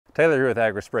Taylor here with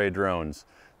Agri Drones.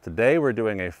 Today we're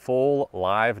doing a full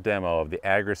live demo of the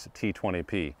Agras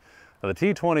T20P. Now,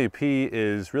 the T20P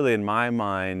is really, in my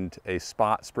mind, a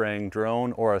spot spraying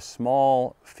drone or a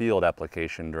small field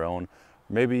application drone,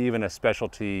 maybe even a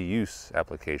specialty use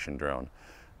application drone.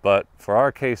 But for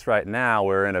our case right now,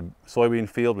 we're in a soybean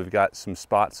field. We've got some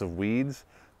spots of weeds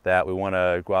that we want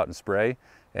to go out and spray.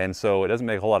 And so it doesn't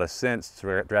make a whole lot of sense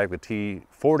to drag the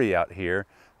T40 out here.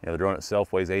 You know, the drone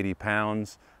itself weighs 80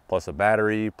 pounds, plus a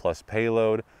battery, plus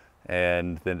payload,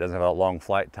 and then it doesn't have a long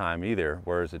flight time either,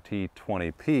 whereas the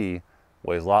T20P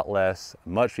weighs a lot less,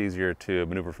 much easier to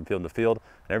maneuver from field to field,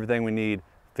 and everything we need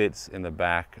fits in the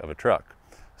back of a truck.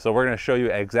 So we're going to show you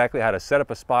exactly how to set up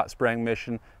a spot spraying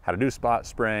mission, how to do spot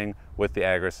spraying with the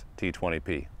Agras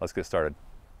T20P. Let's get started.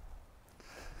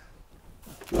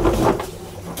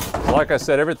 Like I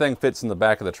said, everything fits in the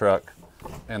back of the truck,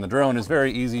 and the drone is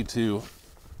very easy to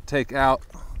take out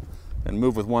and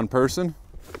move with one person.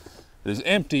 It is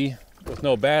empty with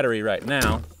no battery right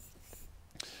now.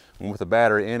 And with a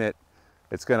battery in it,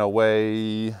 it's going to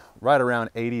weigh right around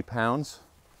 80 pounds.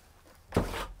 And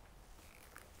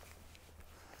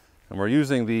we're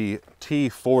using the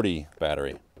T40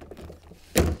 battery.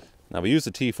 Now we use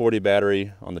the T40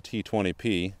 battery on the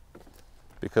T20P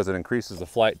because it increases the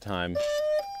flight time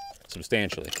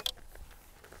substantially.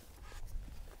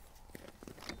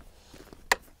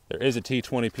 There is a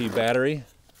T20P battery,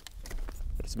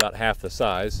 but it's about half the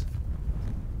size.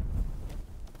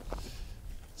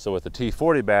 So with the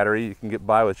T40 battery, you can get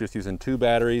by with just using 2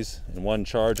 batteries and 1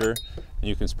 charger, and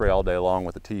you can spray all day long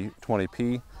with the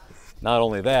T20P. Not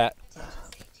only that,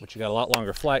 but you got a lot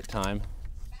longer flight time,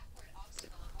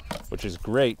 which is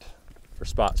great for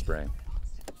spot spraying.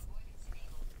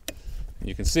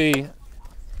 You can see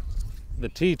the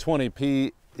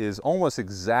T20P is almost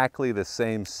exactly the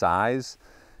same size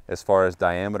as far as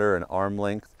diameter and arm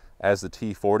length as the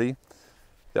T40.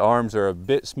 The arms are a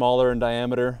bit smaller in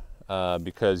diameter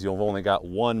because you've only got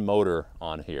 1 motor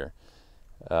on here.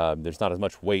 There's not as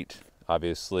much weight,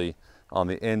 obviously, on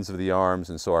the ends of the arms,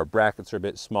 and so our brackets are a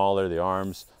bit smaller. The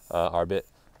arms are a bit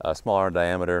smaller in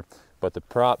diameter, but the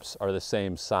props are the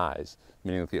same size,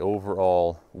 meaning that the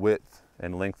overall width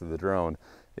and length of the drone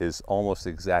is almost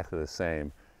exactly the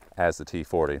same as the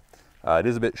T40. It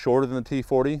is a bit shorter than the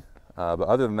T40, but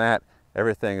other than that,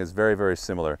 everything is very, very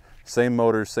similar. Same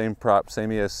motors, same prop, same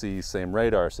ESC, same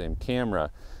radar, same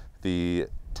camera. The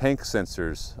tank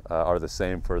sensors are the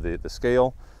same for the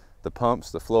scale, the pumps,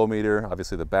 the flow meter,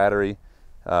 obviously the battery,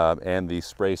 and the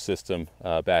spray system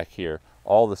back here.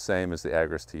 All the same as the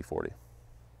Agras T40.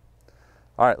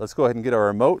 All right, let's go ahead and get our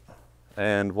remote,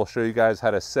 and we'll show you guys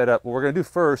how to set up. What we're going to do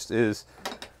first is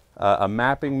a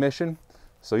mapping mission.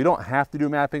 So you don't have to do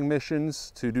mapping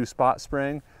missions to do spot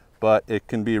spraying, but it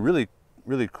can be a really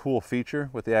cool feature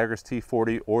with the Agras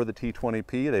T40 or the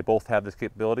T20P. They both have this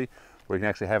capability where you can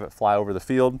actually have it fly over the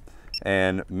field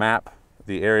and map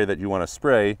the area that you want to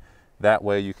spray. That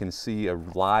way you can see a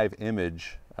live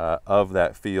image of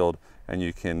that field, and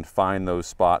you can find those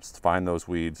spots, find those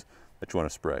weeds that you want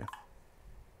to spray.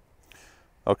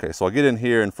 Okay, so I'll get in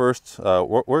here, and first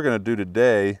what we're going to do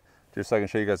today, just so I can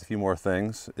show you guys a few more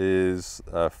things, is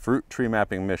a fruit tree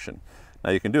mapping mission. Now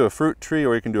you can do a fruit tree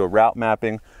or you can do a route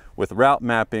mapping. With route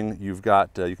mapping, you've got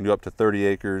you can do up to 30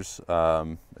 acres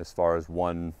as far as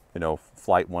one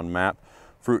flight, one map.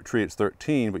 Fruit tree, it's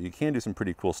 13, but you can do some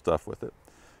pretty cool stuff with it.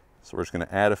 So we're just going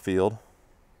to add a field,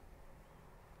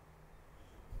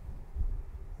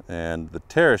 and the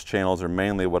terrace channels are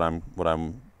mainly what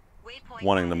I'm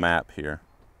wanting to map here.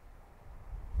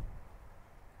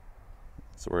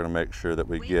 So we're going to make sure that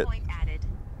we get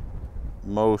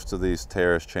most of these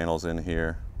terrace channels in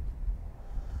here.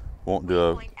 Won't do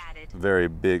a very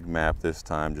big map this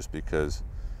time just because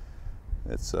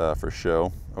it's for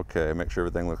show. Okay, make sure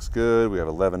everything looks good. We have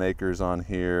 11 acres on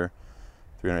here,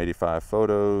 385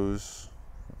 photos.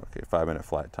 Okay, 5-minute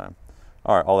flight time.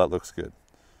 All right, all that looks good.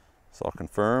 So I'll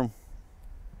confirm.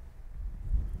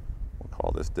 We'll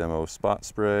call this demo spot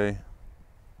spray.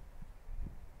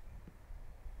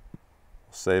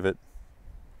 We'll save it.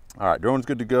 All right, drone's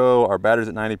good to go. Our battery's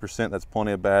at 90%. That's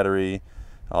plenty of battery.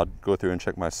 I'll go through and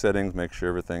check my settings, make sure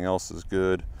everything else is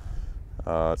good.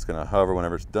 It's going to hover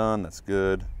whenever it's done. That's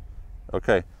good.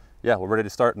 Okay, yeah, we're ready to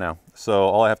start now. So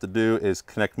all I have to do is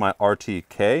connect my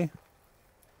RTK,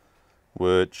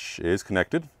 which is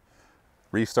connected.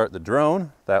 Restart the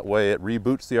drone. That way it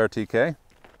reboots the RTK.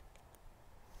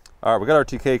 All right, we got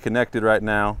RTK connected right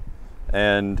now,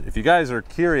 And if you guys are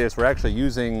curious, we're actually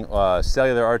using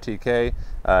cellular RTK.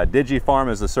 DigiFarm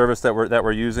is the service that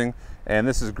we're using, and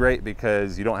this is great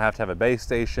because you don't have to have a base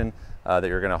station that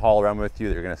you're going to haul around with you,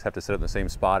 that you're going to have to set up in the same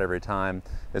spot every time.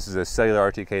 This is a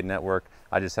cellular RTK network.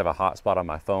 I just have a hotspot on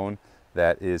my phone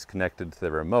that is connected to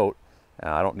the remote.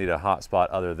 I don't need a hotspot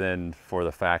other than for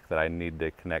the fact that I need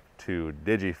to connect to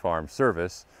DigiFarm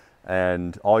service,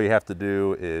 and all you have to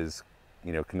do is,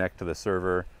 you know, connect to the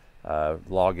server,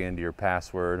 log into your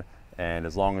password, and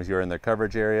as long as you're in the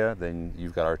coverage area, then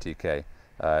you've got RTK.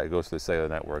 It goes to the cellular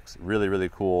networks. Really, really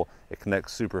cool. It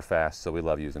connects super fast, so we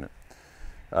love using it.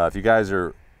 If you guys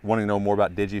are wanting to know more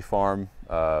about DigiFarm,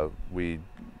 we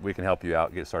can help you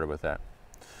out, get started with that.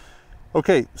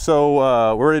 Okay,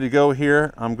 so we're ready to go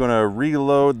here. I'm going to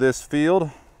reload this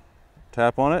field.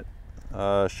 Tap on it.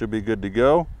 Should be good to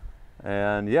go.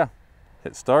 And yeah,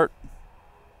 hit start.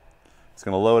 It's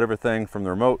going to load everything from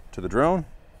the remote to the drone.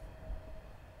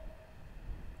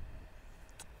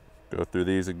 Go through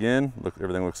these again. Look,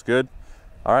 everything looks good.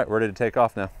 All right, we're ready to take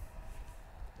off now.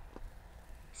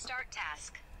 Start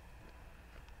task.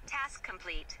 Task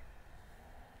complete.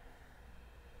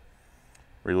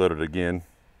 Reload it again.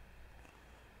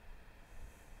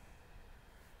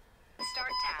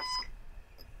 Start task.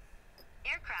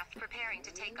 Aircraft preparing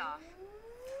to take off.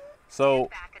 So Stand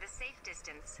back at a safe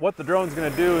distance. what the drone's going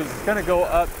to do is it's going to go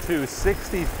up to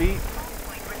 60 feet.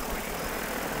 Point recorded.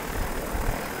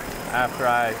 After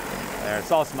I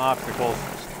saw some obstacles.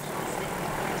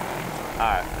 All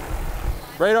right.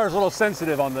 Radar's a little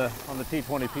sensitive on the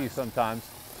T20P sometimes.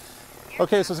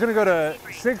 Okay, so it's going to go to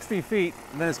 60 feet,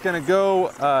 and then it's going to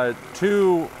go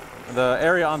to the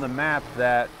area on the map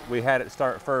that we had it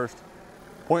start first.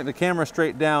 Point the camera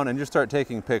straight down and just start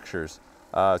taking pictures.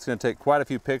 It's going to take quite a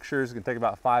few pictures. It's going to take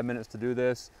about 5 minutes to do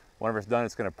this. Whenever it's done,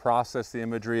 it's going to process the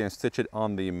imagery and stitch it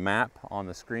on the map on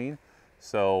the screen.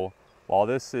 So while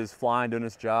this is flying, doing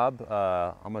its job,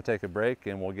 I'm going to take a break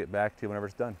and we'll get back to you whenever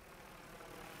it's done.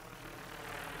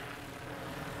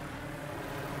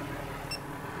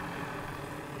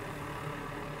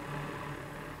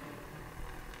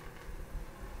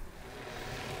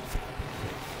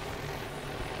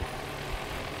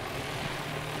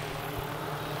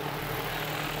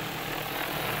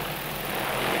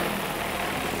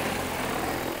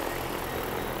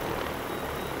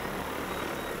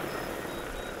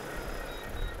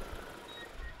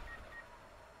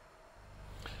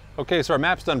 Okay, so our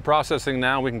map's done processing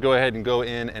now. We can go ahead and go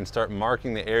in and start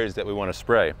marking the areas that we want to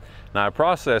spray. Now I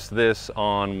processed this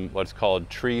on what's called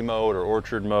tree mode or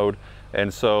orchard mode.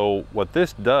 And so what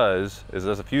this does is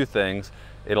does a few things.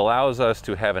 It allows us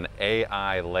to have an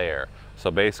AI layer.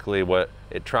 So basically what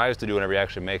it tries to do whenever you're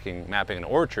actually mapping an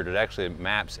orchard, it actually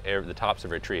maps the tops of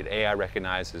every tree. AI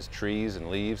recognizes trees and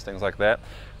leaves, things like that.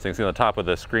 So you can see on the top of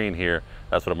the screen here,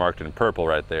 that's what I marked in purple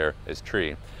right there is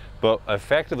tree. But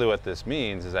effectively what this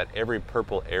means is that every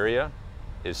purple area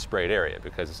is sprayed area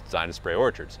because it's designed to spray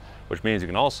orchards, which means you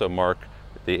can also mark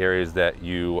the areas that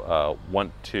you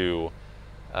want to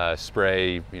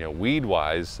spray,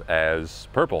 weed-wise as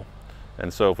purple.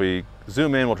 And so if we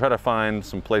zoom in, we'll try to find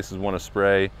some places we want to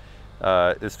spray.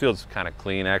 This field's kind of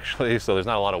clean actually, so there's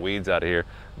not a lot of weeds out of here.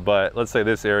 But let's say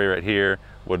this area right here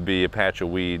would be a patch of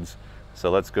weeds.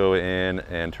 So let's go in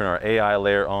and turn our AI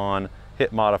layer on,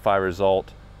 hit modify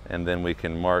result, and then we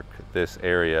can mark this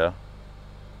area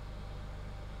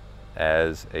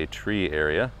as a tree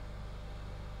area.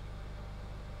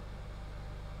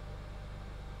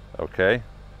 Okay.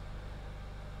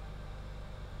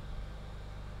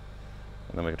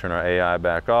 And then we can turn our AI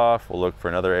back off. We'll look for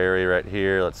another area right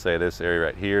here. Let's say this area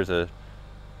right here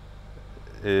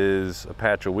is a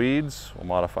patch of weeds. We'll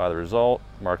modify the result,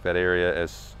 mark that area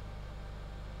as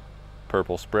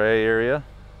purple spray area.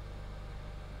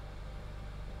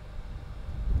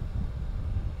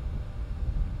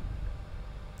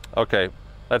 Okay,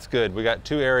 that's good. We got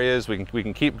two areas. We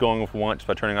can keep going if we want just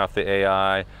by turning off the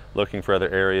AI, looking for other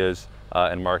areas,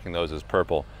 and marking those as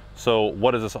purple. So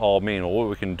what does this all mean? Well, what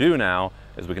we can do now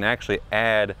is we can actually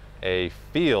add a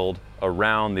field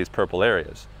around these purple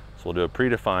areas. So we'll do a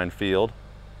predefined field,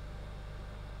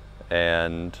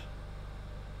 and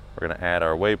we're going to add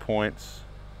our waypoints.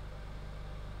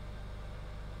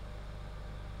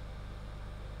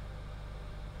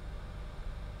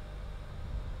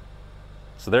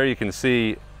 So there you can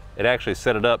see it actually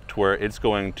set it up to where it's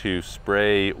going to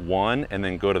spray one and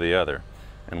then go to the other.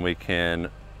 And we can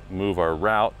move our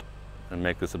route and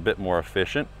make this a bit more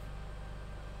efficient.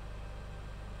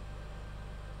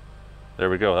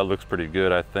 There we go, that looks pretty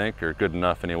good I think, or good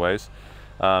enough anyways.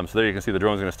 So there you can see the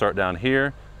drone's going to start down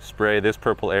here, spray this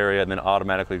purple area, and then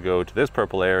automatically go to this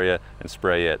purple area and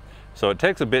spray it. So it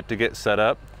takes a bit to get set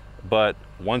up, but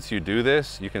once you do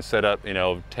this, you can set up,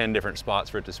 10 different spots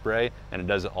for it to spray, and it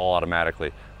does it all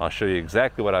automatically. I'll show you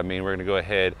exactly what I mean. We're gonna go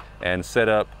ahead and set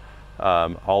up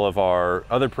all of our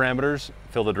other parameters,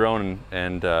 fill the drone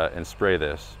and spray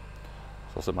this.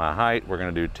 So I'll set my height, we're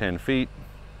gonna do 10 feet.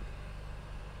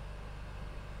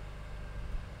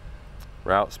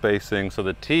 Route spacing, so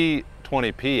the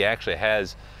T20P actually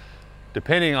has,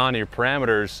 depending on your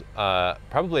parameters,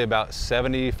 probably about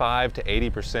 75 to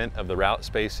 80% of the route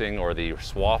spacing or the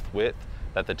swath width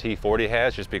that the T40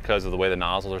 has, just because of the way the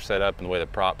nozzles are set up and the way the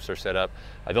props are set up.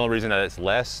 The only reason that it's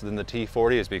less than the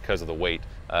T40 is because of the weight.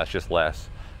 It's just less.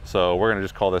 So we're gonna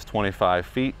just call this 25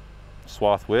 feet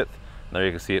swath width. And there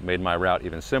you can see it made my route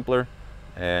even simpler.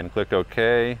 And click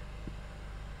OK.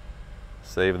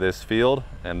 Save this field,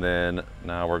 and then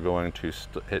now we're going to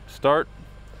hit start.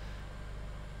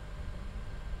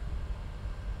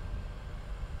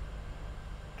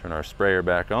 Turn our sprayer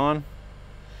back on.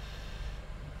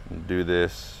 And do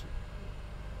this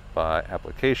by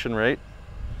application rate.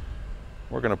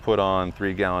 We're going to put on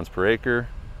 3 gallons per acre,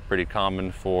 pretty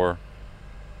common for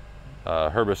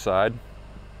herbicide.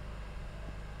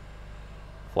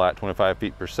 Flat 25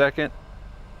 feet per second.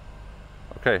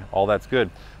 Okay, all that's good.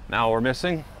 Now all we're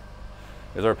missing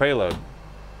is our payload.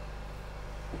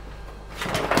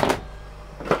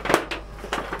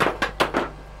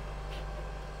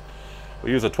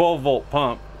 We use a 12-volt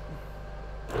pump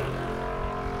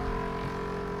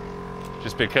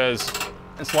just because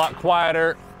it's a lot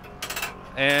quieter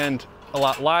and a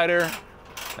lot lighter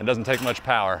and doesn't take much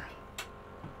power.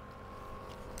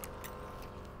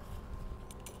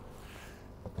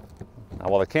 Now,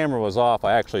 while the camera was off,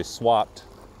 I actually swapped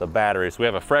the battery. So we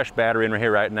have a fresh battery in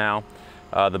here right now.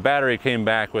 The battery came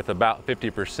back with about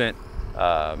 50%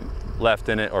 left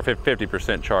in it, or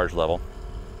 50% charge level.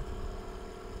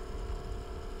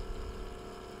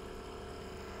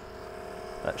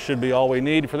 That should be all we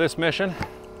need for this mission.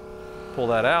 Pull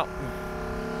that out.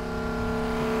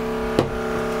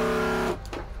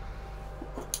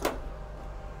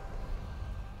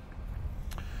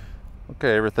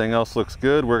 Okay, everything else looks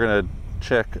good. We're gonna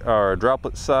check our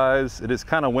droplet size. It is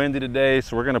kind of windy today,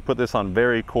 so we're going to put this on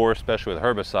very coarse, especially with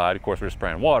herbicide. Of course, we're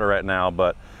spraying water right now,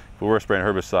 but if we were spraying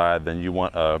herbicide, then you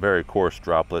want a very coarse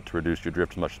droplet to reduce your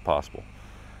drift as much as possible.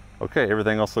 Okay,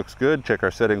 everything else looks good. Check our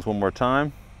settings one more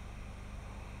time.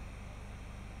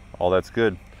 All that's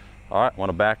good. All right, want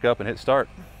to back up and hit start.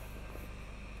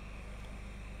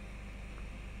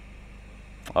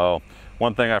 Oh,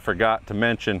 one thing I forgot to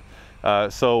mention.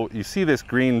 So you see this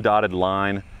green dotted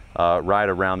line right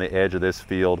around the edge of this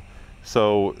field.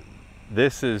 So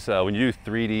this is when you do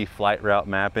 3D flight route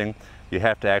mapping, you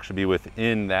have to actually be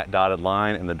within that dotted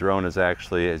line, and the drone is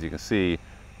actually, as you can see,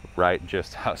 right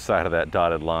just outside of that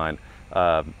dotted line.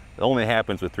 It only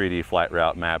happens with 3D flight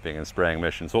route mapping and spraying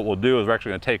missions. So what we'll do is we're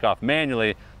actually going to take off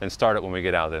manually and start it when we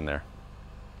get out in there.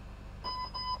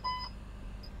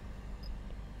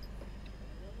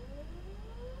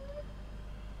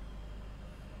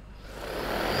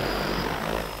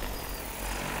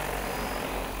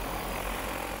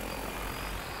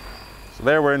 So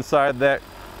there, we're inside that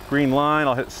green line.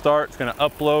 I'll hit start. It's going to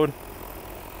upload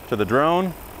to the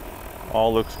drone.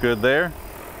 All looks good there.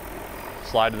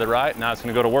 Slide to the right. Now it's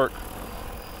going to go to work.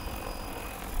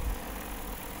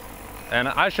 And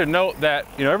I should note that,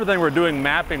 everything we're doing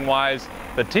mapping wise,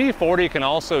 the T40 can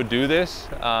also do this,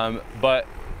 but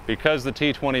because the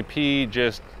T20P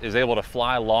just is able to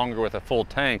fly longer with a full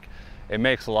tank, it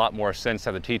makes a lot more sense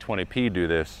to have the T20P do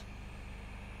this.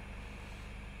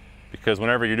 Because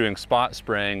whenever you're doing spot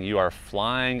spraying, you are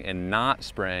flying and not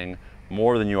spraying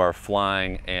more than you are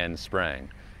flying and spraying.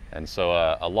 And so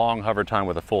a long hover time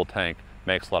with a full tank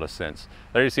makes a lot of sense.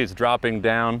 There you see it's dropping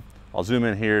down. I'll zoom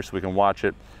in here so we can watch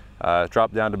it. It's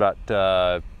dropped down to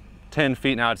about 10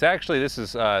 feet. Now it's actually, this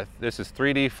is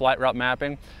 3D flight route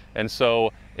mapping. And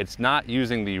so it's not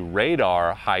using the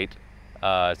radar height.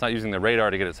 It's not using the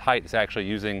radar to get its height. It's actually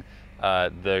using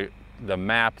the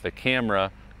map, the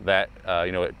camera that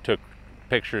it took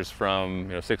pictures from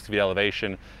 60 feet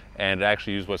elevation, and it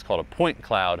actually used what's called a point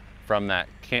cloud from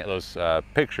those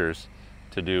pictures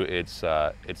to do its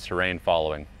terrain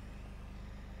following.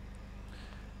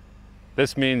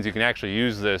 This means you can actually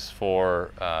use this for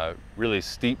really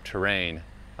steep terrain,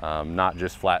 not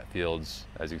just flat fields.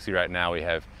 As you can see right now,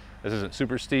 this isn't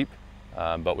super steep,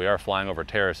 but we are flying over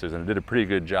terraces, and it did a pretty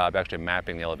good job actually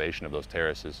mapping the elevation of those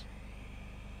terraces.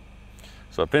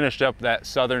 So I finished up that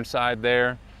southern side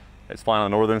there. It's flying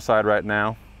on the northern side right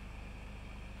now.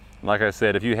 And like I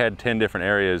said, if you had 10 different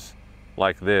areas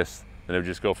like this, then it would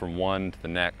just go from one to the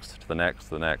next, to the next,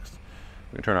 to the next.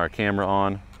 We can turn our camera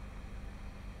on.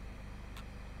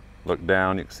 Look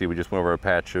down, you can see we just went over a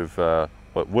patch of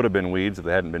what would have been weeds if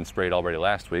they hadn't been sprayed already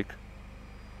last week.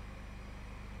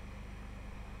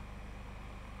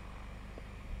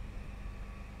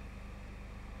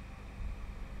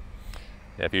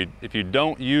 If you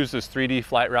don't use this 3D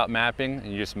flight route mapping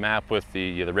and you just map with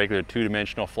the regular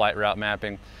two-dimensional flight route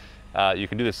mapping, you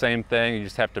can do the same thing. You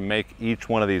just have to make each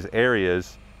one of these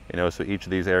areas, so each of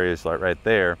these areas like right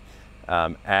there,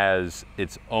 as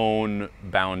its own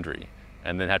boundary,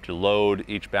 and then have to load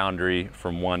each boundary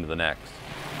from one to the next.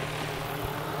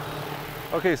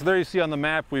 Okay, so there you see on the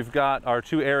map, we've got our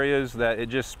two areas that it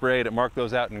just sprayed. It marked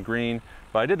those out in green.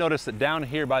 But I did notice that down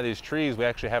here by these trees, we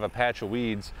actually have a patch of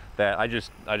weeds that I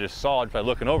just saw by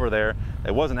looking over there.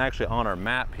 It wasn't actually on our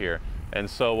map here. And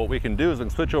so what we can do is we can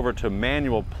switch over to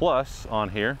manual plus on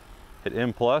here, hit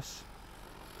M plus,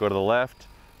 go to the left,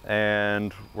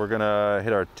 and we're gonna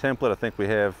hit our template. I think we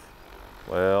have,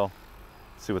 well,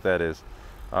 let's see what that is.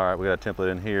 All right, we got a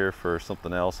template in here for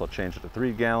something else. I'll change it to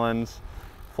 3 gallons,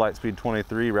 flight speed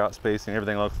 23, route spacing,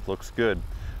 everything looks good.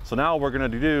 So now what we're gonna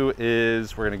do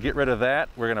is we're gonna get rid of that.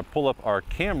 We're gonna pull up our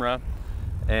camera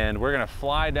and we're gonna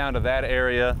fly down to that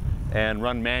area and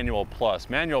run manual plus.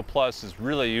 Manual plus is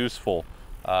really useful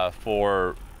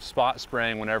for spot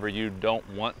spraying whenever you don't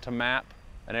want to map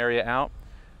an area out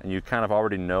and you kind of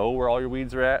already know where all your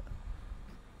weeds are at.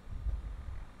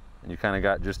 And you kind of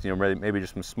got just, maybe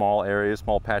just some small areas,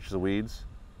 small patches of weeds.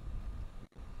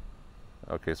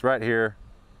 Okay, so right here,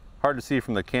 hard to see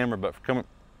from the camera, but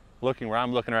looking where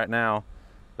I'm looking right now,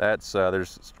 that's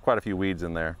there's quite a few weeds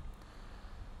in there.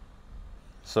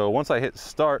 So once I hit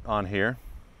start on here,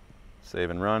 save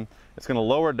and run, it's going to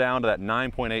lower down to that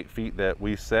 9.8 feet that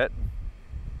we set.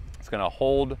 It's going to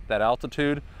hold that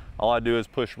altitude. All I do is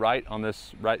push right on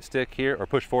this right stick here, or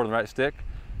push forward on the right stick,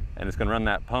 and it's going to run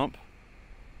that pump.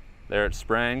 There it's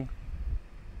spraying.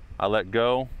 I let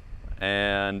go,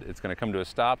 and it's going to come to a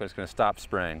stop, and it's going to stop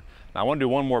spraying. Now I want to do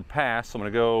one more pass, so I'm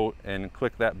going to go and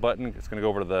click that button. It's going to go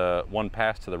over to the one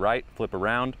pass to the right, flip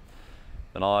around.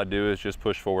 Then all I do is just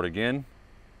push forward again,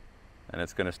 and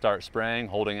it's going to start spraying,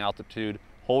 holding altitude,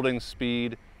 holding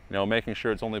speed, making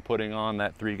sure it's only putting on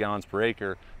that 3 gallons per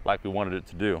acre like we wanted it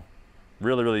to do.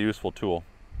 Really, really useful tool.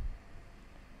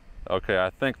 Okay, I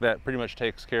think that pretty much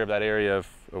takes care of that area of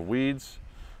weeds,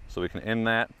 so we can end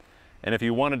that. And if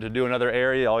you wanted to do another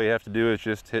area, all you have to do is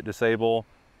just hit disable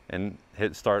and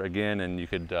hit start again, and you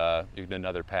could do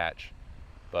another patch.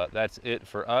 But that's it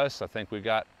for us. I think we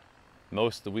got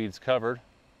most of the weeds covered.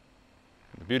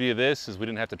 The beauty of this is we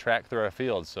didn't have to track through our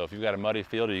fields. So if you've got a muddy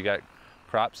field or you got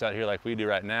crops out here like we do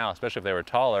right now, especially if they were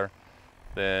taller,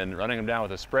 then running them down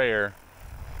with a sprayer,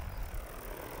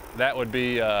 that would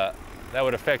be that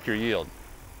would affect your yield.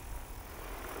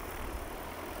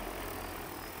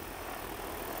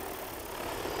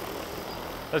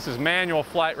 This is manual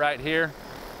flight right here.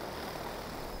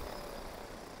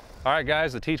 All right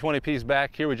guys, the T20P is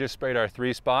back here. We just sprayed our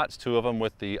 3 spots, 2 of them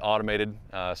with the automated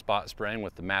spot spraying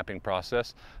with the mapping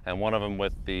process, and 1 of them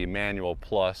with the manual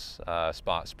plus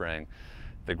spot spraying.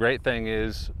 The great thing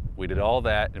is we did all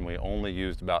that and we only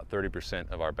used about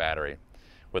 30% of our battery.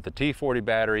 With the T40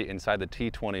 battery inside the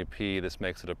T20P, this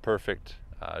makes it a perfect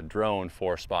drone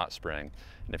for spot spraying.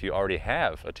 And if you already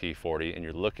have a T40 and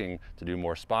you're looking to do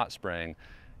more spot spraying,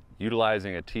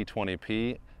 utilizing a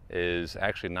T20P is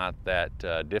actually not that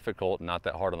difficult, not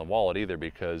that hard on the wallet either,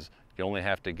 because you only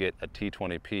have to get a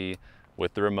T20P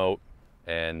with the remote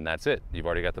and that's it. You've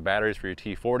already got the batteries for your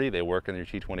T40, they work in your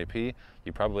T20P.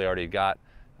 You probably already got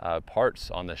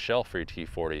parts on the shelf for your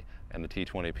T40, and the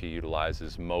T20P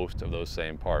utilizes most of those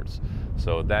same parts.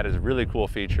 So that is a really cool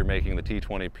feature, making the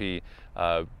T20P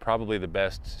probably the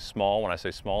best small, when I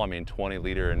say small I mean 20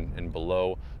 liter and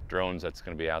below drones that's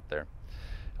going to be out there.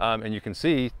 And you can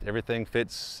see everything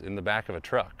fits in the back of a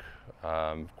truck.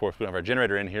 Of course, we don't have our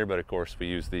generator in here, but of course we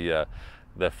use the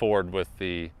Ford with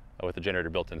the generator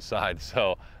built inside.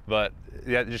 So, but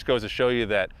yeah, it just goes to show you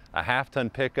that a half-ton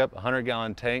pickup,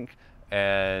 100-gallon tank,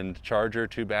 and charger,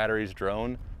 2 batteries,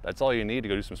 drone, that's all you need to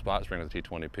go do some spot spraying with the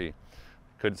T20P.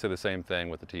 Couldn't say the same thing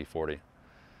with the T40.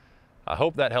 I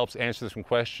hope that helps answer some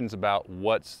questions about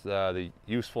what's the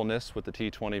usefulness with the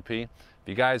T20P. If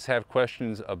you guys have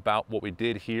questions about what we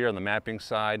did here on the mapping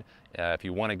side, if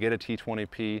you want to get a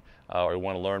T20P or you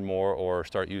want to learn more or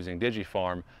start using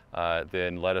DigiFarm,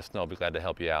 then let us know. I'll be glad to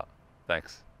help you out.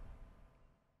 Thanks.